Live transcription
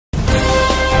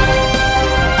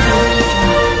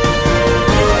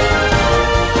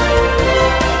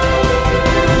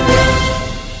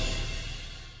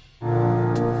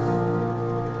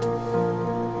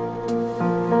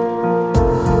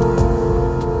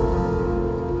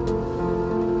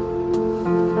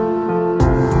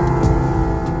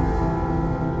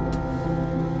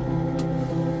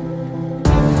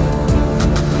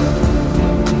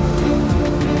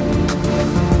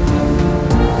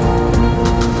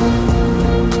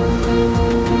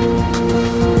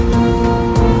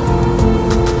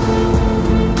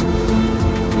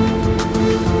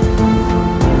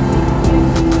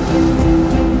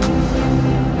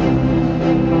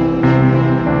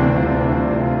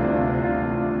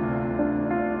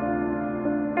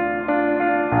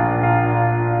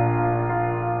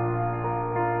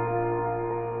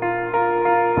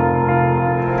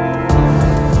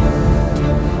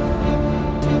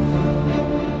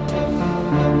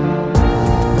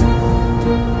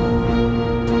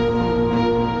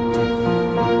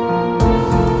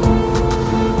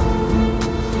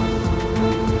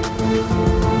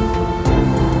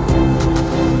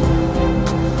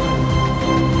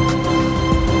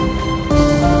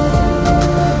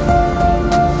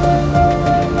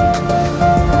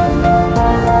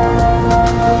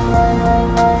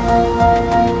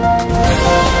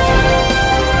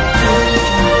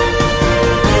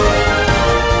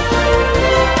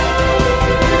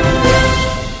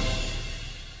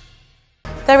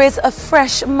There is a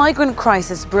fresh migrant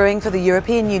crisis brewing for the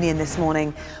European Union this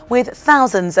morning, with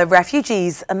thousands of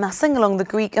refugees amassing along the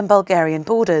Greek and Bulgarian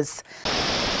borders.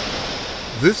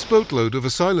 This boatload of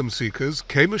asylum seekers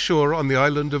came ashore on the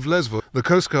island of Lesvos. The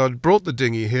Coast Guard brought the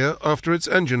dinghy here after its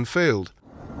engine failed.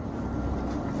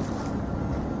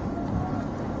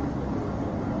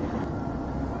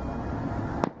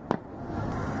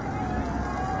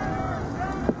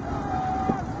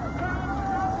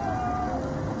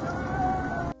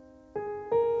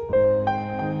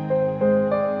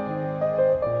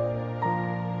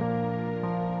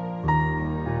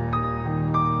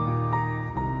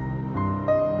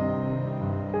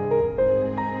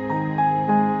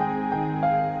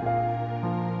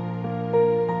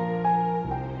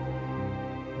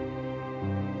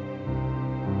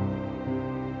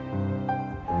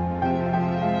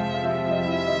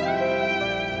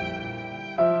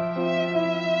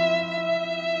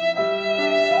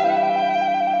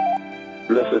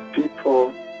 Blessed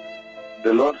people,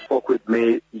 the Lord spoke with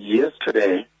me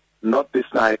yesterday, not this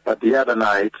night, but the other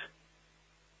night.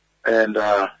 And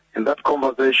in that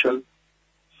conversation,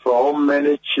 so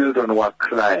many children were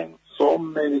crying. So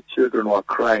many children were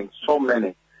crying. So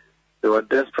many. They were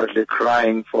desperately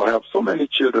crying for help. So many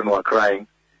children were crying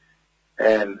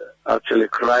and actually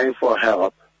crying for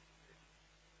help,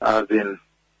 as in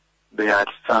they had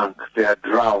sunk, they had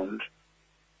drowned.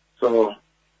 So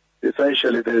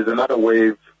essentially, there is another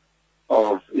wave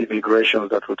of immigration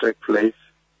that will take place,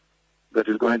 that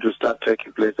is going to start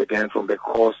taking place again from the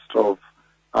coast of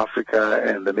Africa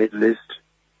and the Middle East,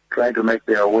 trying to make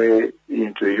their way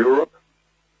into Europe.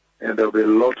 And there will be a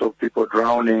lot of people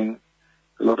drowning,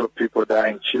 a lot of people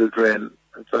dying, children.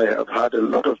 So I have had a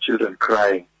lot of children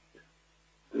crying.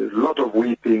 There's a lot of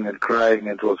weeping and crying,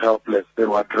 and it was helpless. They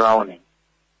were drowning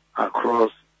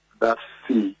across that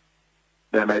sea,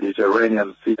 the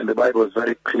Mediterranean Sea. And the Bible is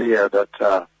very clear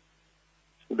that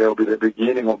there will be the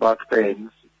beginning of birth pains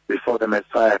before the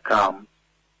Messiah comes,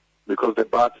 because the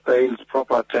birth pains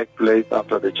proper take place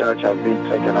after the church has been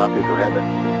taken up into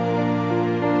heaven.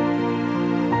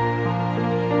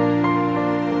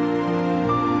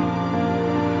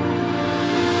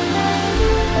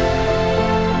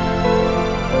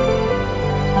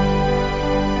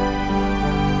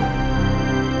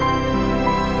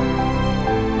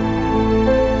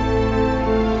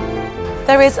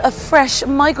 There is a fresh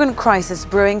migrant crisis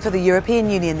brewing for the European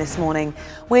Union this morning,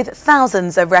 with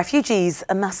thousands of refugees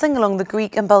amassing along the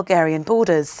Greek and Bulgarian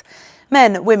borders.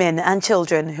 Men, women and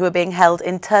children who are being held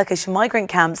in Turkish migrant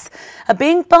camps are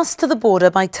being bussed to the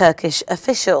border by Turkish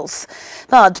officials.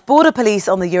 But border police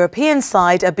on the European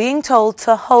side are being told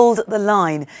to hold the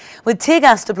line, with tear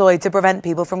gas deployed to prevent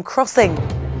people from crossing.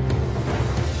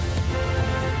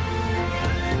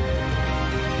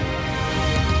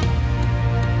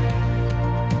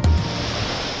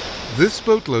 This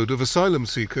boatload of asylum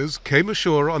seekers came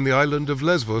ashore on the island of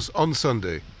Lesvos on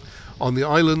Sunday. On the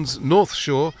island's north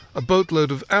shore, a boatload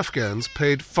of Afghans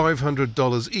paid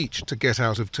 $500 each to get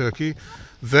out of Turkey.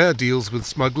 Their deals with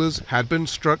smugglers had been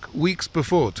struck weeks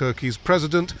before Turkey's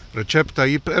President Recep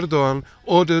Tayyip Erdogan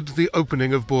ordered the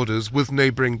opening of borders with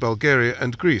neighbouring Bulgaria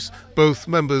and Greece, both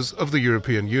members of the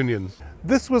European Union.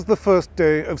 This was the first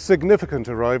day of significant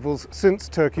arrivals since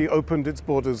Turkey opened its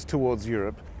borders towards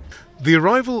Europe. The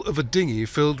arrival of a dinghy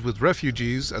filled with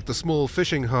refugees at the small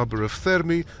fishing harbour of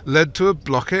Thermi led to a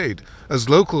blockade, as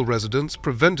local residents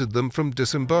prevented them from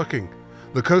disembarking.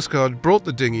 The Coast Guard brought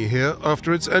the dinghy here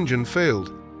after its engine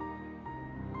failed.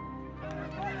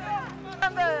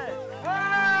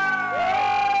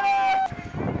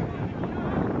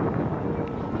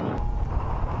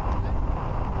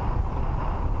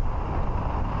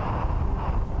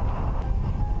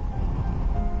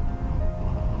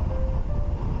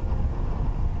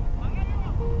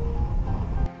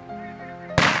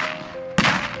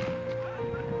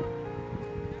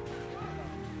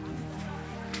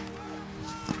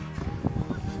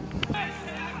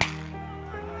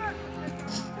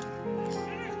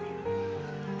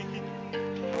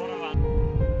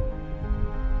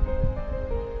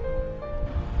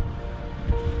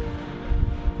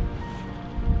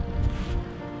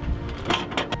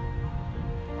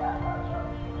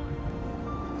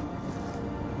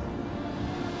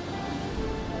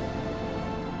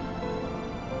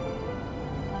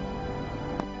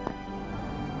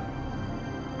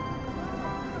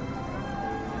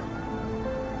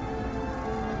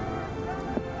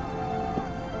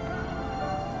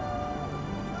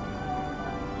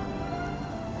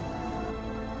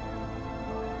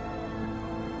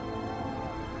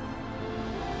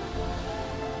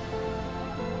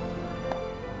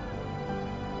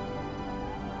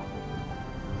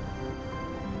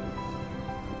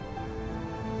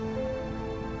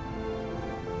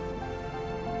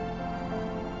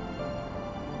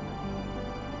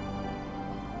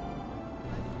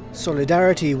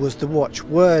 Solidarity was the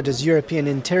watchword as European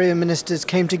interior ministers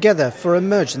came together for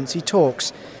emergency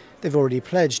talks. They've already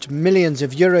pledged millions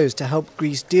of euros to help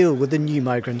Greece deal with the new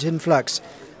migrant influx,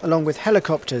 along with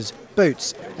helicopters,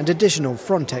 boats and additional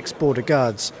Frontex border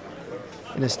guards.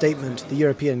 In a statement, the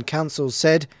European Council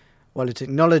said, while it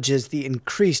acknowledges the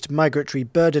increased migratory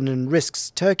burden and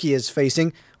risks Turkey is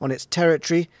facing on its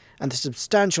territory and the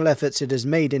substantial efforts it has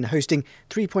made in hosting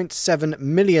 3.7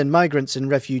 million migrants and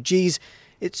refugees,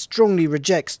 it strongly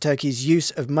rejects Turkey's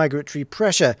use of migratory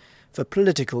pressure for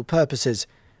political purposes.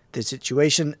 The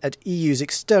situation at EU's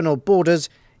external borders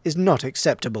is not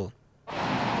acceptable.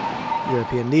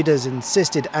 European leaders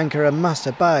insisted Ankara must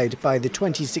abide by the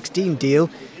 2016 deal,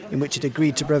 in which it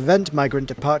agreed to prevent migrant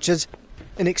departures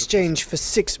in exchange for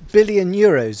 €6 billion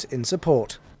in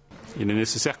support.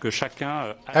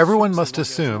 Everyone must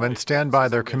assume and stand by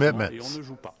their commitments.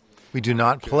 We do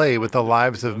not play with the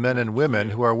lives of men and women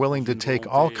who are willing to take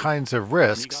all kinds of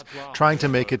risks trying to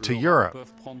make it to Europe.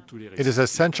 It is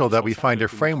essential that we find a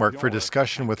framework for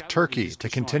discussion with Turkey to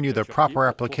continue the proper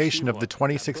application of the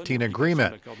 2016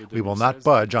 agreement. We will not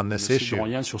budge on this issue.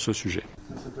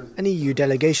 An EU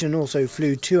delegation also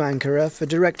flew to Ankara for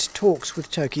direct talks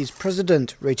with Turkey's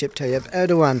President Recep Tayyip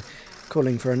Erdogan,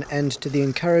 calling for an end to the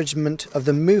encouragement of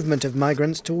the movement of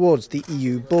migrants towards the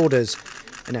EU borders,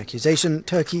 an accusation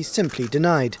Turkey simply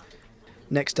denied.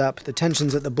 Next up, the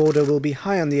tensions at the border will be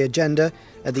high on the agenda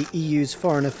at the EU's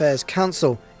Foreign Affairs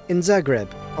Council in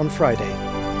Zagreb on Friday.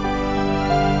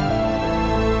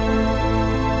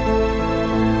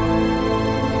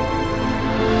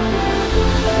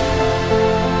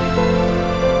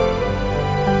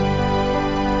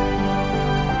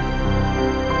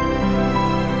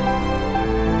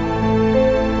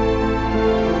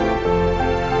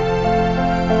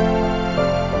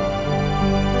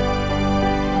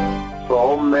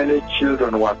 So many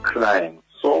children were crying.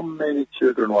 So many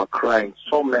children were crying.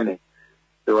 So many.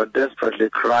 They were desperately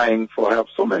crying for help.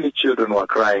 So many children were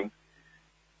crying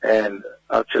and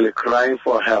actually crying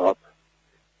for help,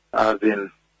 as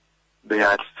in they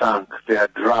had sunk, they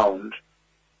had drowned.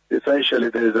 Essentially,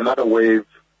 there is another wave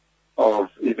of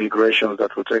immigration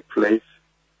that will take place,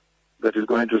 that is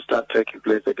going to start taking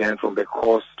place again from the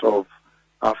coast of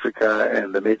Africa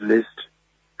and the Middle East,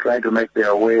 trying to make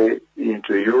their way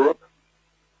into Europe.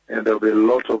 And there will be a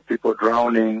lot of people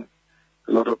drowning,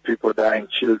 a lot of people dying,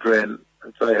 children.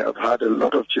 So I have had a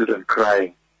lot of children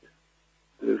crying.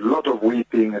 There's a lot of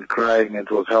weeping and crying, and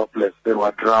it was helpless. They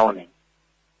were drowning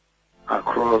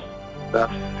across that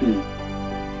sea,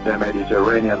 the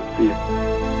Mediterranean Sea.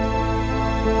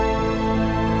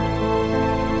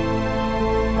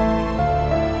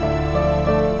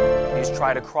 He's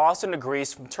tried to cross into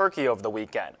Greece from Turkey over the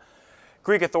weekend.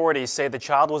 Greek authorities say the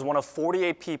child was one of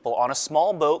 48 people on a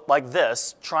small boat like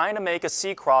this trying to make a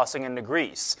sea crossing into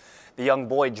Greece. The young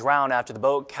boy drowned after the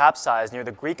boat capsized near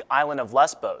the Greek island of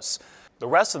Lesbos. The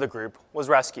rest of the group was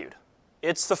rescued.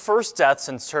 It's the first death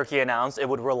since Turkey announced it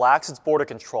would relax its border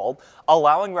control,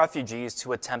 allowing refugees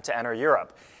to attempt to enter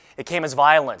Europe. It came as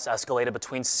violence escalated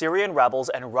between Syrian rebels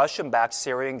and Russian-backed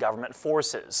Syrian government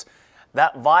forces.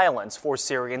 That violence forced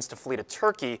Syrians to flee to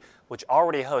Turkey, which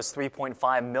already hosts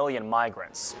 3.5 million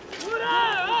migrants.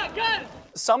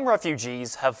 Some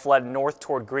refugees have fled north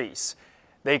toward Greece.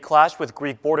 They clashed with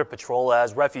Greek border patrol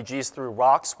as refugees threw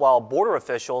rocks while border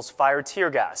officials fired tear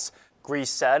gas. Greece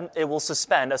said it will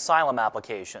suspend asylum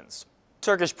applications.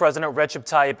 Turkish President Recep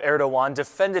Tayyip Erdogan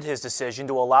defended his decision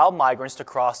to allow migrants to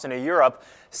cross into Europe,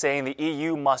 saying the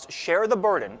EU must share the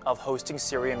burden of hosting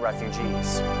Syrian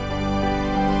refugees.